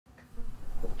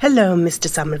Hello, Mr.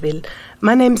 Somerville.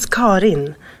 My name's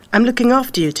Karin. I'm looking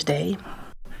after you today.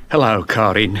 Hello,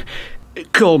 Karin.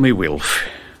 Call me Wilf.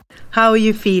 How are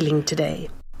you feeling today?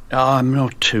 I'm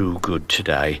not too good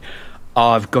today.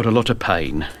 I've got a lot of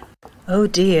pain. Oh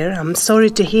dear, I'm sorry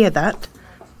to hear that.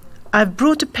 I've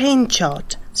brought a pain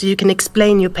chart so you can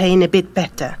explain your pain a bit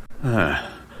better.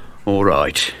 All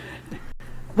right.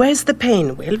 Where's the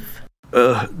pain, Wilf?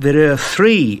 There are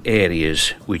 3 areas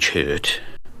which hurt.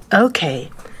 Okay.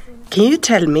 Can you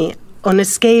tell me, on a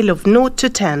scale of 0 to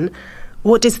 10,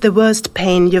 what is the worst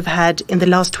pain you've had in the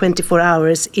last 24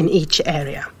 hours in each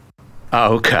area?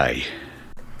 Okay.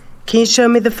 Can you show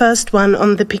me the first one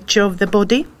on the picture of the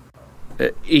body?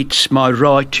 It's my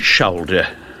right shoulder.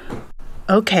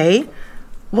 Okay.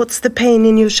 What's the pain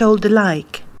in your shoulder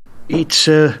like? It's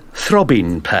a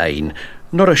throbbing pain,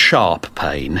 not a sharp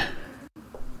pain.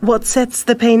 What sets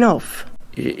the pain off?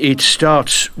 It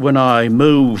starts when I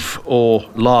move or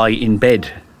lie in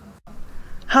bed.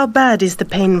 How bad is the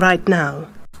pain right now?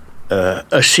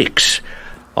 A 6.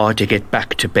 I had to get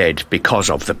back to bed because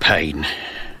of the pain.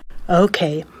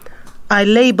 Okay. I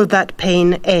label that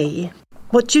pain A.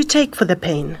 What do you take for the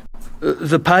pain?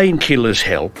 The painkillers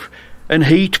help, and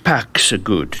heat packs are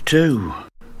good too.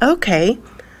 Okay.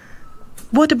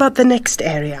 What about the next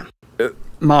area?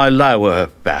 My lower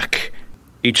back.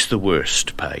 It's the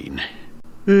worst pain.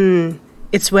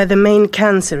 It's where the main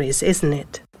cancer is, isn't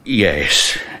it?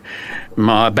 Yes.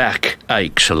 My back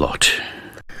aches a lot.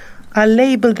 I'll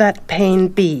label that pain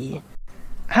B.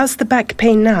 How's the back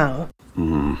pain now?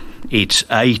 It's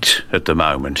 8 at the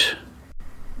moment.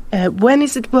 When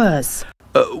is it worse?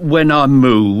 When I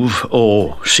move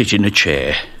or sit in a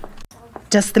chair.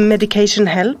 Does the medication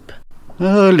help?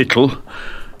 A little,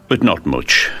 but not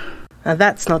much.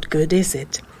 That's not good, is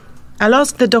it? I'll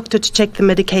ask the doctor to check the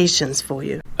medications for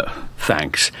you.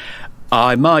 Thanks.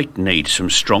 I might need some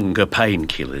stronger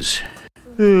painkillers.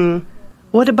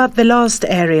 What about the last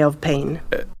area of pain?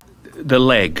 The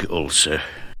leg ulcer.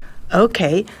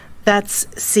 Okay, that's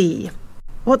C.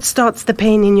 What starts the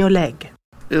pain in your leg?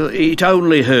 It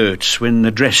only hurts when the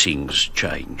dressing's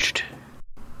changed.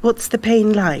 What's the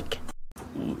pain like?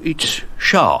 It's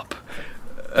sharp.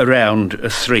 Around a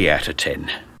 3 out of 10.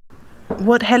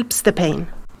 What helps the pain?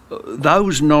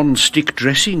 Those non-stick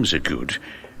dressings are good.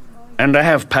 And I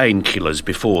have painkillers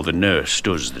before the nurse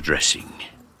does the dressing.